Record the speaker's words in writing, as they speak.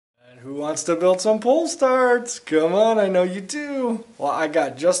Who wants to build some pull starts? Come on, I know you do. Well, I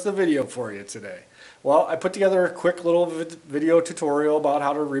got just the video for you today. Well, I put together a quick little video tutorial about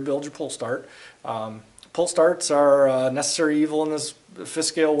how to rebuild your pull start. Pull starts are a necessary evil in this fifth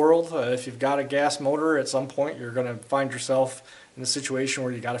scale world. If you've got a gas motor, at some point you're going to find yourself in a situation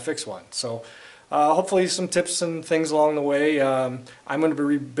where you got to fix one. So hopefully some tips and things along the way. I'm going to be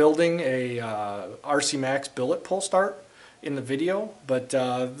rebuilding a RCMAX billet pull start in the video, but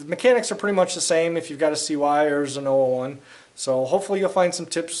the mechanics are pretty much the same if you've got a CY or a Zenoa one. So hopefully you'll find some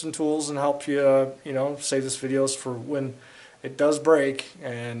tips and tools and help you, save this videos for when it does break,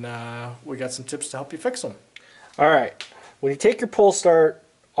 and we got some tips to help you fix them. Alright, when you take your pull start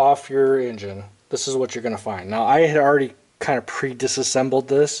off your engine, this is what you're going to find. Now I had already kind of pre-disassembled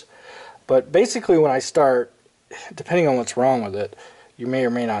this, but basically when I start, depending on what's wrong with it, you may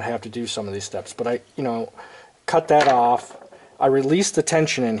or may not have to do some of these steps, but I cut that off. I release the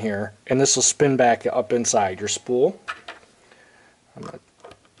tension in here, and this will spin back up inside your spool.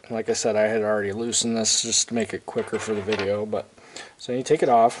 Like I said, I had already loosened this just to make it quicker for the video, but so you take it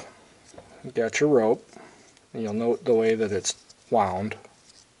off, you got your rope, and you'll note the way that it's wound.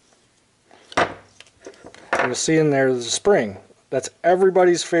 And you'll see in there there's a spring. That's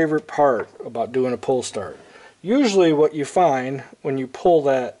everybody's favorite part about doing a pull start. Usually what you find when you pull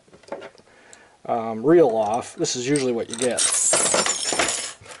that reel off, this is usually what you get.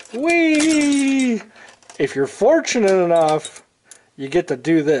 Whee! If you're fortunate enough, you get to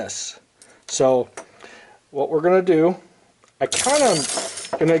do this. So what we're going to do,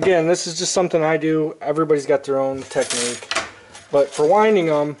 and again, this is just something I do, everybody's got their own technique, but for winding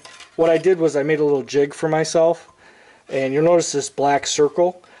them, what I did was I made a little jig for myself, and you'll notice this black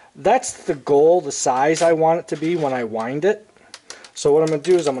circle. That's the goal, the size I want it to be when I wind it. So what I'm going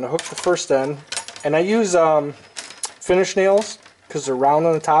to do is I'm going to hook the first end, and I use finish nails because they're round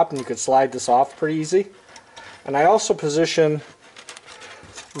on the top and you could slide this off pretty easy. And I also position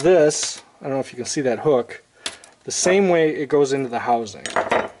this, I don't know if you can see that hook, the same way it goes into the housing.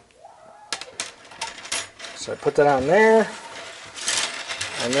 So I put that on there,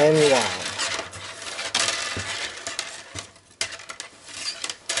 and then you wind.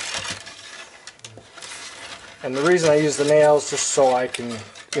 And the reason I use the nails just so I can,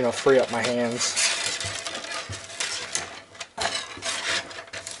 free up my hands.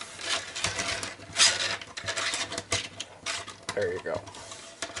 There you go.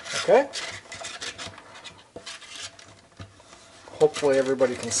 Okay. Hopefully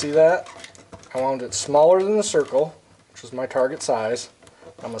everybody can see that. I wound it smaller than the circle, which is my target size.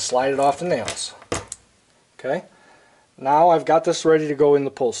 I'm going to slide it off the nails. Okay. Now I've got this ready to go in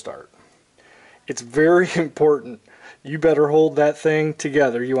the pull start. It's very important. You better hold that thing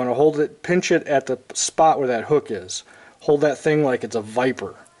together. You want to hold it, pinch it at the spot where that hook is. Hold that thing like it's a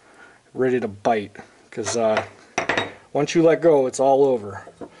viper, ready to bite. Because once you let go, it's all over.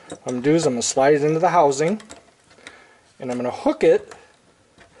 What I'm going to do is I'm going to slide it into the housing, and I'm going to hook it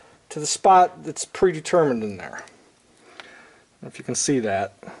to the spot that's predetermined in there. If you can see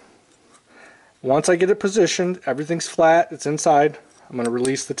that. Once I get it positioned, everything's flat, it's inside, I'm going to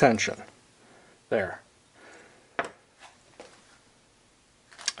release the tension. There.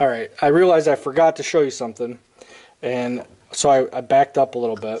 Alright, I realized I forgot to show you something, and so I backed up a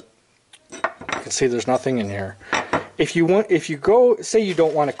little bit. You can see there's nothing in here. If you go, say you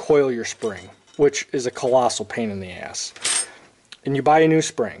don't want to coil your spring, which is a colossal pain in the ass, and you buy a new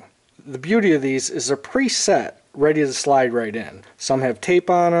spring, the beauty of these is they're preset, ready to slide right in. Some have tape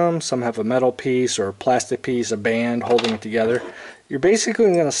on them, some have a metal piece or a plastic piece, a band holding it together. You're basically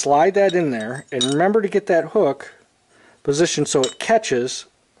going to slide that in there, and remember to get that hook positioned so it catches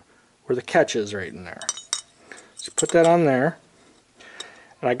where the catch is right in there. So put that on there,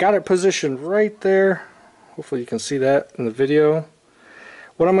 and I got it positioned right there. Hopefully you can see that in the video.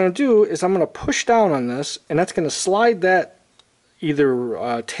 What I'm going to do is I'm going to push down on this, and that's going to slide that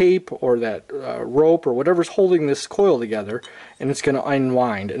either tape or that rope or whatever's holding this coil together, and it's going to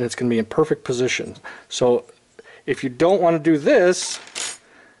unwind, and it's going to be in perfect position. So if you don't want to do this,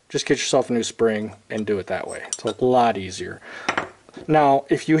 just get yourself a new spring and do it that way. It's a lot easier. Now,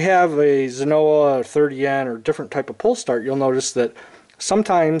 if you have a Zenoa 30N or different type of pull start, you'll notice that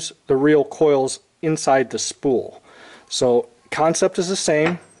sometimes the reel coils inside the spool. So concept is the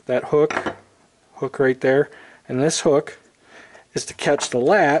same. That hook right there, and this hook is to catch the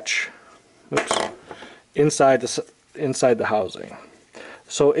latch, inside the housing.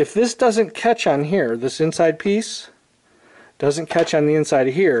 So if this doesn't catch on here, this inside piece doesn't catch on the inside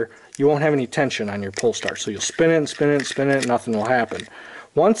of here, you won't have any tension on your pull start. So you'll spin it and spin it and spin it, and nothing will happen.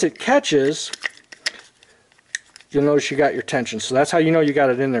 Once it catches, you'll notice you got your tension. So that's how you know you got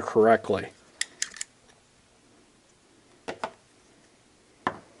it in there correctly.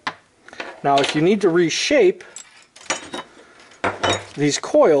 Now if you need to reshape these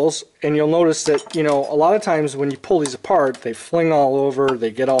coils, and you'll notice that, you know, a lot of times when you pull these apart, they fling all over,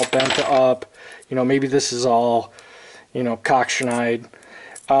 they get all bent up, you know, maybe this is all, you know, cocktionide.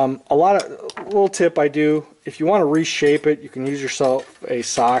 A little tip I do, if you want to reshape it, you can use yourself a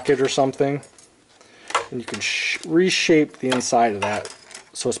socket or something, and you can reshape the inside of that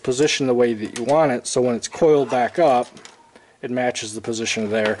so it's positioned the way that you want it, so when it's coiled back up, it matches the position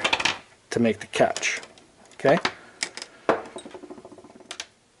there to make the catch. Okay?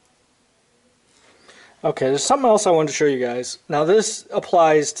 Okay, there's something else I wanted to show you guys. Now this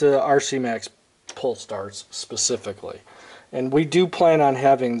applies to RCMAX pull starts specifically. And we do plan on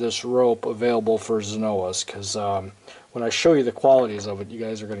having this rope available for Zenoas, because when I show you the qualities of it, you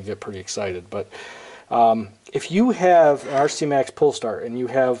guys are going to get pretty excited. But if you have an RCMAX pull start and you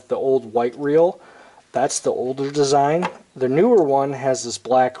have the old white reel, that's the older design. The newer one has this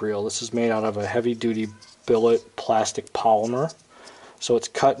black reel. This is made out of a heavy-duty billet plastic polymer. So it's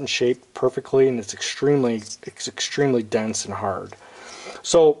cut and shaped perfectly, and it's extremely dense and hard.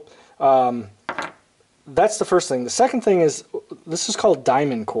 So that's the first thing. The second thing is, this is called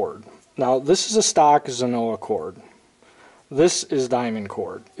diamond cord. Now this is a stock Zenoa cord. This is diamond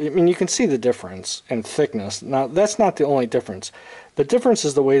cord. I mean, you can see the difference in thickness. Now that's not the only difference. The difference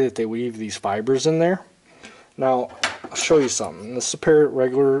is the way that they weave these fibers in there. Now I'll show you something. This is a pair of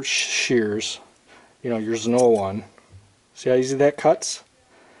regular shears, you know, your Zenoa one. See how easy that cuts?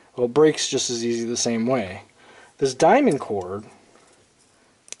 Well, it breaks just as easy the same way. This diamond cord,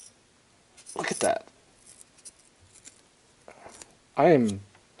 look at that. I am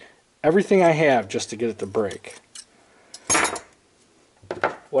everything I have just to get it to break.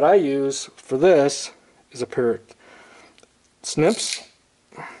 What I use for this is a pair of snips,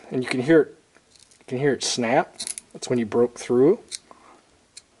 and you can hear it snap. That's when you broke through.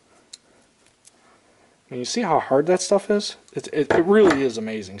 And you see how hard that stuff is? It really is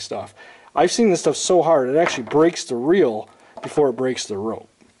amazing stuff. I've seen this stuff so hard it actually breaks the reel before it breaks the rope.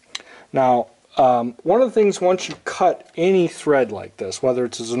 Now, one of the things, once you cut any thread like this, whether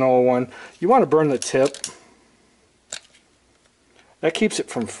it's a Zenoa one, you want to burn the tip. That keeps it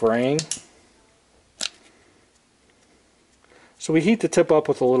from fraying. So we heat the tip up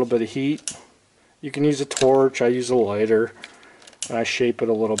with a little bit of heat. You can use a torch. I use a lighter, and I shape it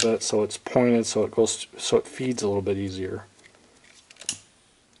a little bit so it's pointed, so it feeds a little bit easier.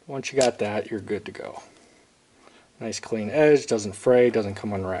 Once you got that, you're good to go. Nice clean edge, doesn't fray, doesn't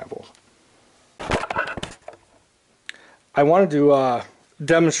come unraveled. I wanted to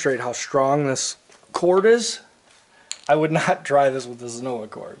demonstrate how strong this cord is. I would not try this with the Zenoa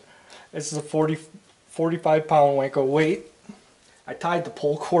cord. This is a 45 pound Wanko weight. I tied the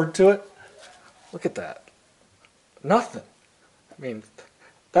pull cord to it. Look at that. Nothing. I mean,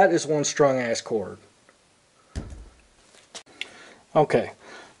 that is one strong ass cord. Okay,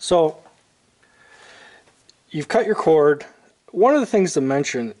 so you've cut your cord. One of the things to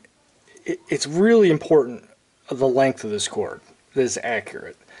mention, it's really important the length of this cord that is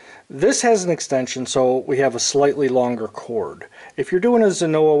accurate. This has an extension, so we have a slightly longer cord. If you're doing a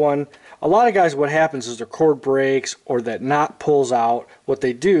Zenoa one, a lot of guys, what happens is their cord breaks or that knot pulls out. What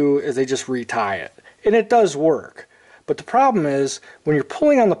they do is they just retie it, and it does work. But the problem is, when you're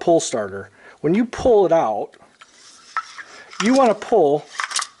pulling on the pull starter, when you pull it out, you want to pull,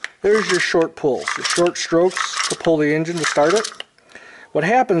 there's your short pulls, your short strokes to pull the engine to start it. What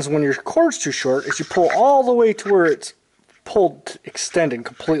happens when your cord's too short is you pull all the way to where it's pulled, extended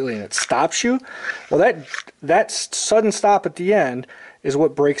completely, and it stops you. Well, that sudden stop at the end is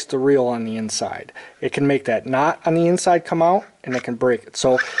what breaks the reel on the inside. It can make that knot on the inside come out, and it can break it.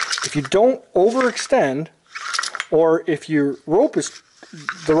 So if you don't overextend, or if your rope is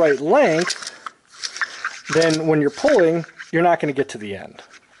the right length, then when you're pulling, you're not going to get to the end.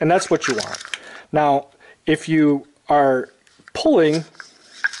 And that's what you want. Now, if you are pulling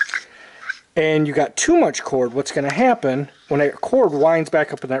and you got too much cord, what's going to happen when that cord winds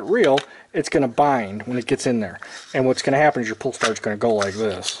back up in that reel, it's going to bind when it gets in there. And what's going to happen is your pull start's going to go like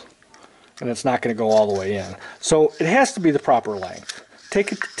this, and it's not going to go all the way in. So it has to be the proper length.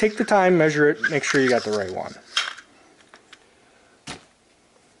 Take the time, measure it, make sure you got the right one.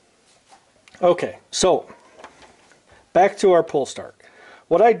 Okay, so back to our pull start.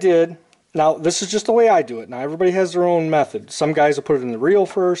 What I did, now this is just the way I do it. Now everybody has their own method. Some guys will put it in the reel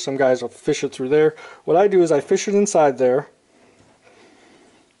first, some guys will fish it through there. What I do is I fish it inside there.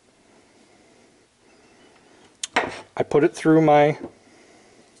 I put it through my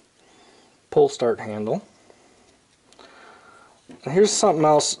pull start handle. here's something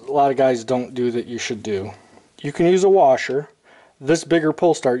else a lot of guys don't do that you should do. You can use a washer. This bigger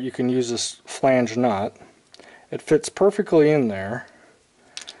pull start, you can use this flange nut. It fits perfectly in there,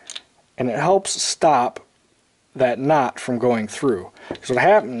 and it helps stop that knot from going through. Because what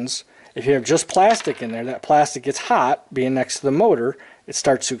happens, if you have just plastic in there, that plastic gets hot, being next to the motor, it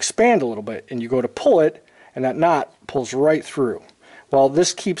starts to expand a little bit, and you go to pull it, and that knot pulls right through. Well,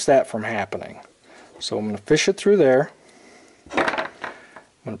 this keeps that from happening. So I'm going to fish it through there. I'm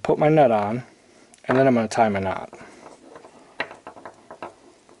going to put my nut on, and then I'm going to tie my knot.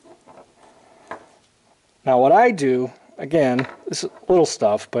 Now what I do, again, this is little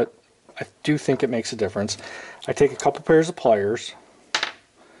stuff, but I do think it makes a difference. I take a couple pairs of pliers,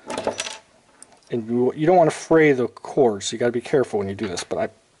 and you don't want to fray the cord, so you got to be careful when you do this, but I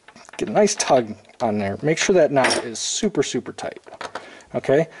get a nice tug on there. Make sure that knot is super, super tight.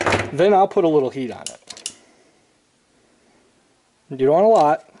 Okay? Then I'll put a little heat on it. You don't want a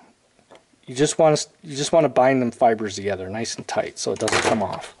lot. You just want to bind them fibers together nice and tight so it doesn't come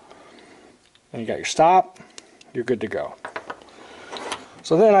off. And you got your stop, you're good to go.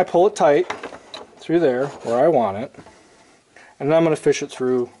 So then I pull it tight through there where I want it, and then I'm going to fish it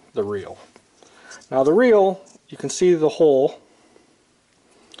through the reel. Now the reel, you can see the hole.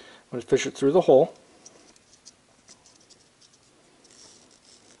 I'm going to fish it through the hole,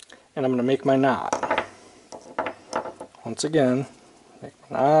 and I'm going to make my knot. Once again, make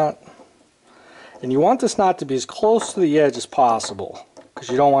my knot. And you want this knot to be as close to the edge as possible, because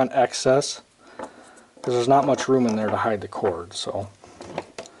you don't want excess, because there's not much room in there to hide the cord. So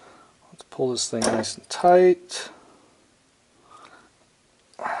let's pull this thing nice and tight.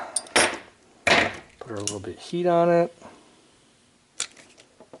 Put a little bit of heat on it.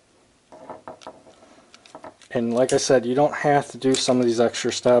 And like I said, you don't have to do some of these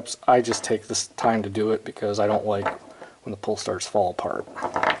extra steps. I just take this time to do it because I don't like when the pull starts fall apart.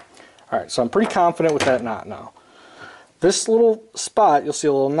 Alright, so I'm pretty confident with that knot now. This little spot, you'll see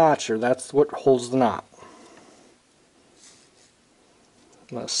a little notch here. That's what holds the knot.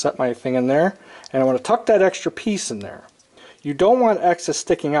 I'm going to set my thing in there, and I want to tuck that extra piece in there. You don't want excess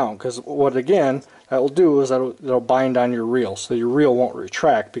sticking out, because what again that will do is that'll bind on your reel, so your reel won't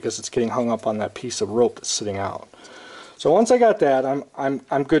retract because it's getting hung up on that piece of rope that's sitting out. So once I got that,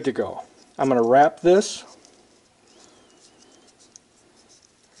 I'm good to go. I'm going to wrap this,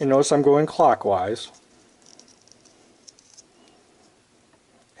 and notice I'm going clockwise.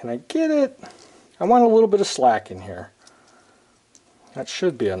 And I get it. I want a little bit of slack in here. That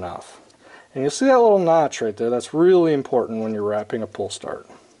should be enough. And you'll see that little notch right there. That's really important when you're wrapping a pull start.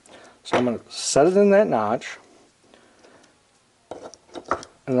 So I'm going to set it in that notch. And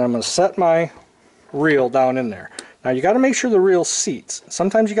then I'm going to set my reel down in there. Now you got to make sure the reel seats.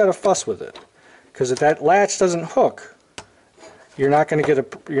 Sometimes you got to fuss with it, because if that latch doesn't hook, you're not going to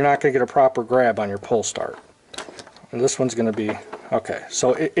get a proper grab on your pull start. And this one's going to be okay.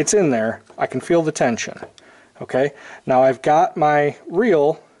 So it's in there. I can feel the tension. Okay, now I've got my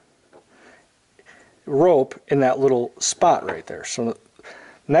reel rope in that little spot right there. So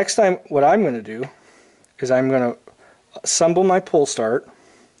next time what I'm going to do is I'm going to assemble my pull start.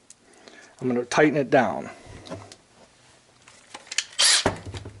 I'm going to tighten it down.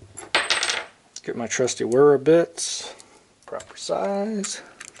 Get my trusty Wera bits, proper size.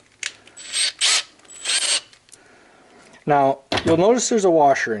 Now you'll notice there's a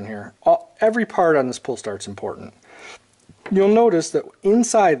washer in here. Every part on this pull start's important. You'll notice that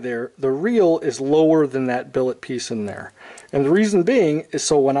inside there, the reel is lower than that billet piece in there. And the reason being is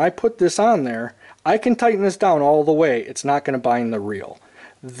so when I put this on there, I can tighten this down all the way. It's not going to bind the reel.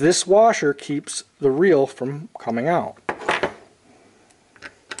 This washer keeps the reel from coming out.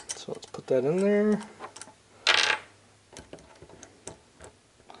 So let's put that in there.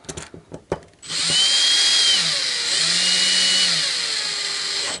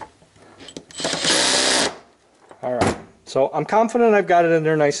 Alright, so I'm confident I've got it in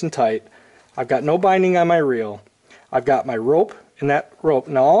there nice and tight. I've got no binding on my reel. I've got my rope and that rope.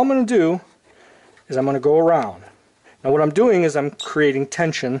 Now all I'm going to do is I'm going to go around. Now what I'm doing is I'm creating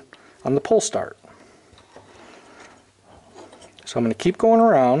tension on the pull start. So I'm going to keep going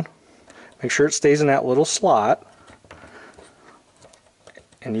around, make sure it stays in that little slot.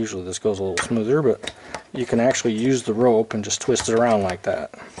 And usually this goes a little smoother, but you can actually use the rope and just twist it around like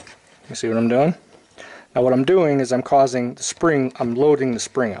that. You see what I'm doing? Now what I'm doing is I'm causing the spring, I'm loading the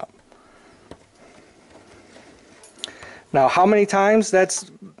spring up. Now how many times, that's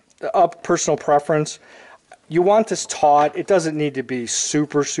up personal preference. You want this taut. It doesn't need to be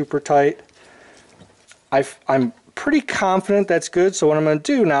super, super tight. I'm pretty confident that's good, so what I'm going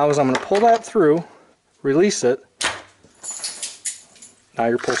to do now is I'm going to pull that through, release it, Now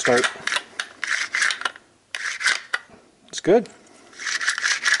your pull start. It's good.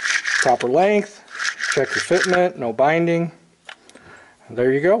 Proper length. Check your fitment. No binding. And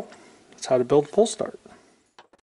there you go. That's how to build a pull start.